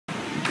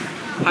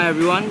Hi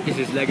everyone, this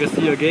is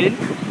Legacy again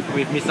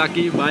with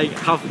Misaki buying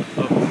half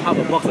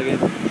a box again,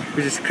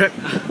 which is crap.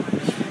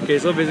 Okay,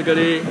 so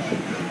basically,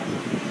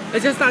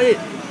 let's just start it.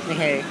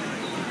 Okay,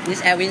 this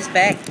is Edwin's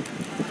pack,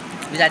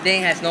 which I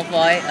think has no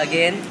foil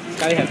again.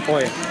 Sky has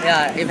foil.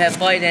 Yeah, if have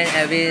foil, then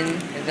Edwin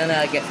is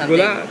gonna get something. Good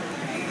luck.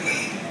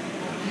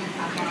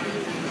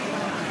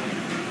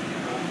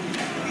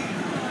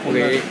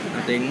 Okay,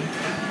 nothing.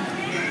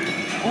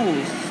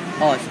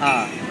 Oh, it's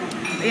R.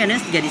 Yeah,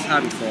 let's get this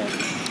R before.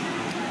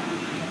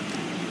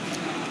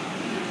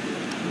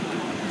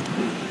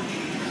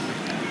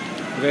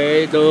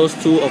 Okay, those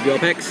two of your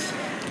packs.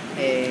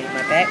 Okay,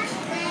 my packs.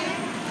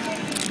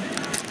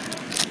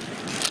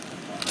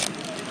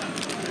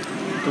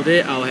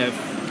 Today I'll have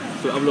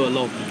to upload a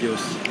lot of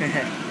videos.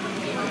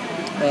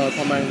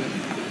 Common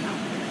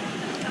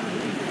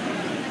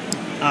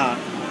R.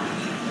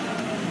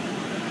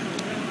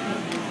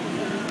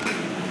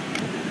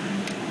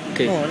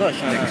 Okay, Oh, a lot of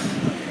shana.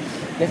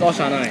 That's all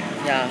shana.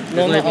 Yeah,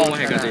 No, not all one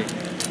shana.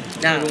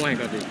 Yeah. Yeah,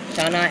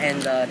 shana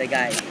and the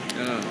guy.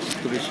 Yeah,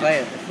 stupid shit.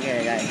 Right, yeah,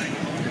 the guy.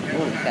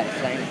 Oh, got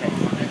flying pet.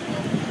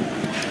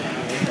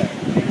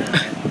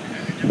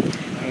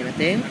 Okay,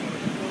 nothing.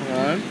 Hang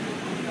on.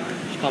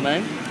 Common.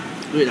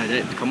 Do it like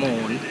that, come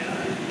on.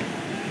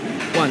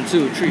 1,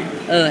 2, 3.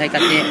 I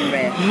got it,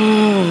 rare.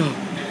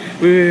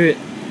 Wait.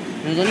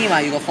 There's only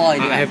one, you got 4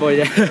 already. I have foil,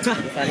 yeah.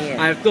 Funny,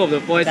 I have 2 of the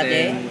foils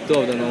Hekate, and 2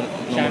 of the normal.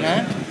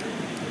 Shana,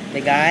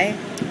 the guy,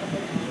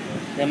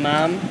 the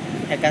mom,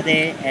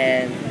 Hekate,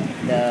 and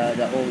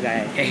the old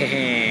guy.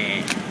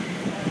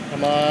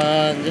 Come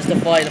on, just the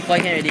foil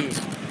can already.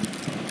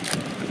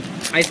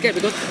 I scared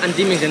because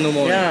Auntie makes them no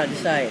more. Yeah, this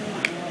side.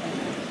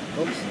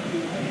 Oops.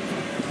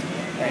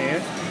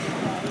 There.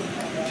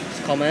 It's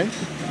common.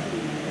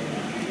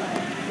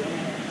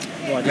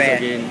 Wow, this Rare.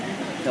 again.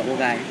 The old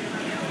guy.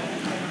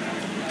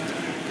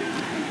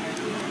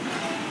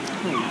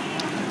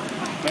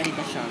 Very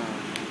good shana.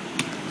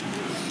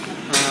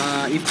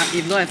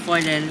 If don't have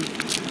foil, then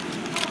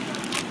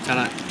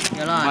Salah.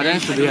 yeah lah. But then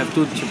should we have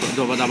 2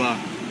 double?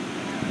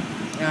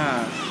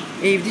 Yeah.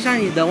 If this one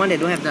is the one that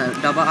don't have the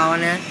double R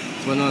one,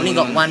 Well, no, only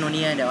no, got no. one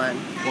only, that one.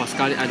 Wow,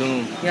 Scarlet, I don't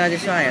know. Yeah,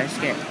 that's why I'm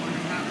scared.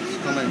 It's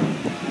common.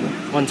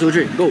 1, 2,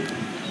 3, go.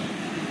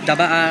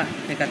 Double R,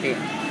 Hekate.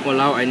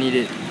 Walao, I need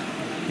it.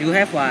 You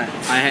have what?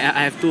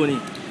 I have 2 only.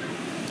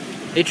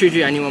 8, 3,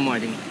 3, I need 1 more, I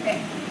think.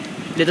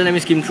 Later, let me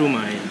skim through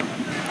my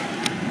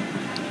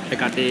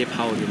Hekate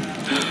power again.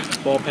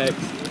 4 packs.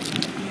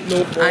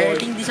 No foil. I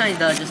think this one is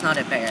the just now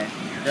that pack,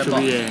 the Should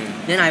box. be,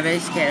 Then I very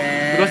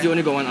scared. Because you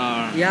only got 1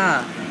 R.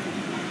 Yeah.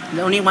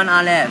 There's only 1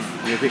 R left.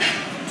 Okay, quick.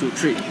 2,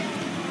 3.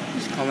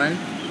 It's common.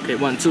 Okay,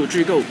 1, 2,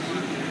 3, go.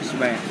 It's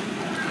rare.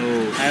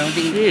 Oh, I don't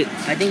think. shit.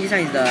 I think this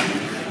one is the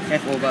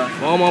leftover.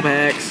 4 more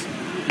packs.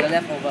 The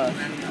leftover.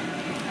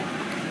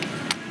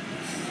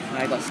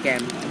 I got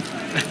scammed.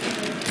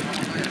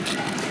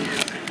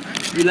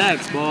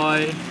 Relax,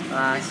 boy.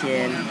 Ah,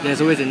 sian.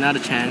 There's always another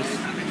chance.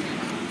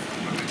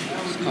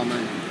 It's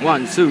common.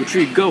 1, 2,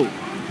 3, go.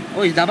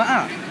 Oh, it's double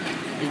R.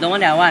 It's the one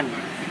that I want.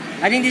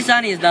 I think this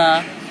one is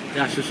the.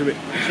 Yeah, should be.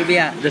 Should be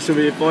a. There should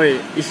be foil.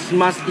 It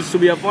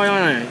should be a foil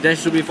one. There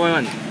should be foil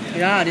one.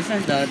 Yeah, this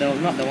one's the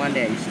not the one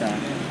that is the.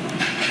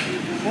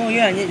 Oh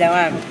yeah, I need that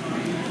one.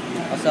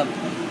 Awesome.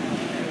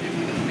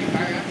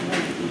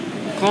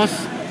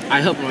 Cause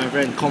I heard from my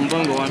friend,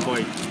 confirm got 1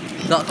 foil.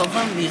 Got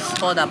confirmed is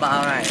 4 double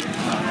R, right?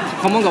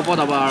 Confirm got 4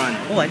 double R one.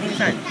 Oh, I think this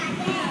one.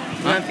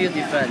 This one feels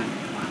different.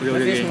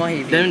 Okay, feels more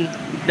heavy.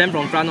 Then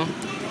from front, no?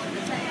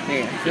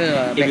 Okay,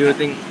 feel If you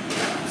think.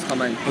 it's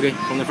common. Okay,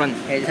 from the front.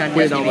 Okay, this one Put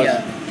it just down give me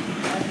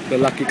first. The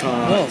lucky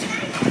card. Oh,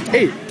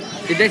 Hey,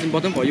 that's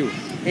important for you.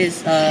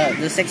 it's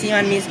the sexy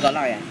one means got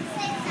luck, yeah.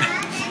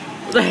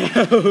 What the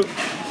hell?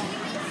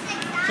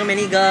 So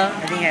many girl,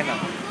 I think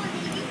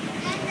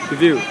have.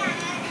 Review.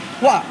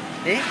 Wow.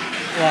 Eh?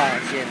 Wow,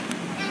 shit.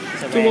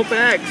 It's a 2 more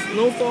rare. packs.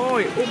 No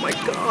foil. Oh my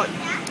god.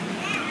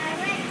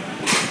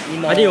 Need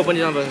more. I think you open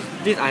this one first.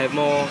 This I have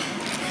more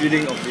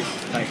feeling of this.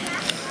 Like.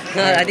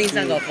 No, I think this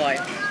one got foil.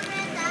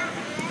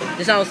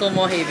 This one also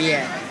more heavy,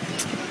 eh.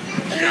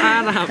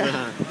 Shut up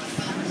lah.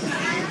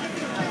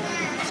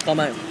 It's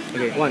common.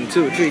 Okay, 1,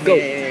 2, 3, go.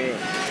 Wait.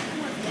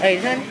 Hey,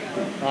 this one?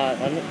 I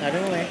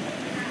don't know where.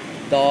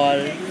 Doll.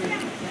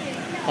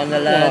 Wow,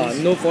 Condolence.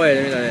 no foil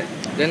like that.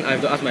 Then I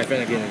have to ask my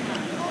friend again.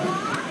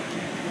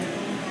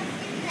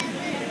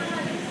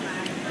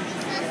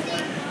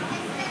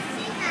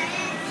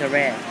 It's a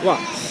rare. Wow.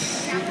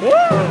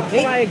 Oh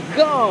my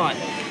god.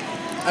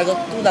 I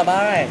got 2 double,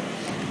 right?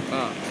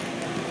 Ah,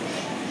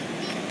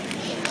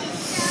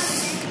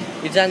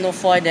 If there's no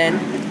foil, then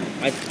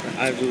I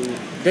have to.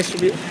 There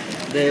should be.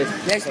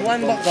 there's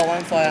one box got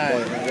 1 foil,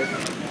 right?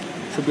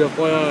 Should be a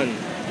foil one.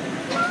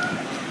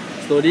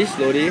 Slowly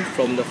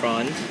from the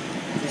front.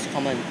 It's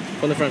common.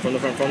 From the front.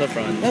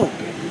 Oh!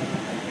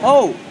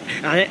 Oh!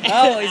 I,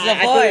 Oh, it's a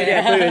I foil.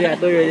 I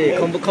told you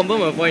already.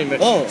 Confirm a foil.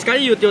 Oh.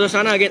 Sekali you tell the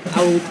shana again,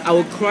 I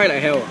will cry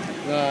like hell.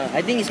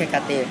 I think it's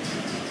Hekate.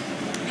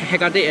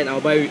 Hekate and I'll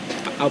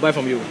buy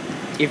from you.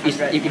 If it's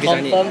I need.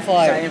 Confirm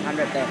foil.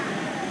 100 there.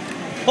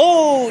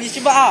 Oh, you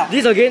should buy.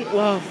 This again,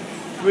 wow,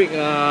 freak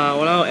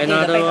wow,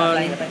 another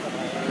one.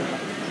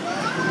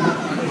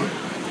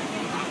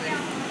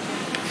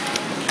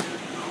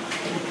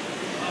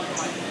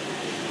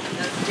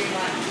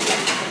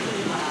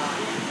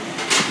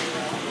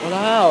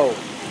 Wow,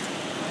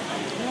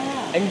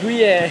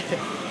 angry eh.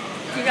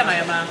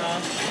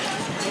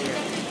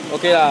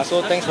 Okay lah,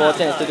 so thanks for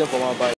watching and stay tuned for more. Bye.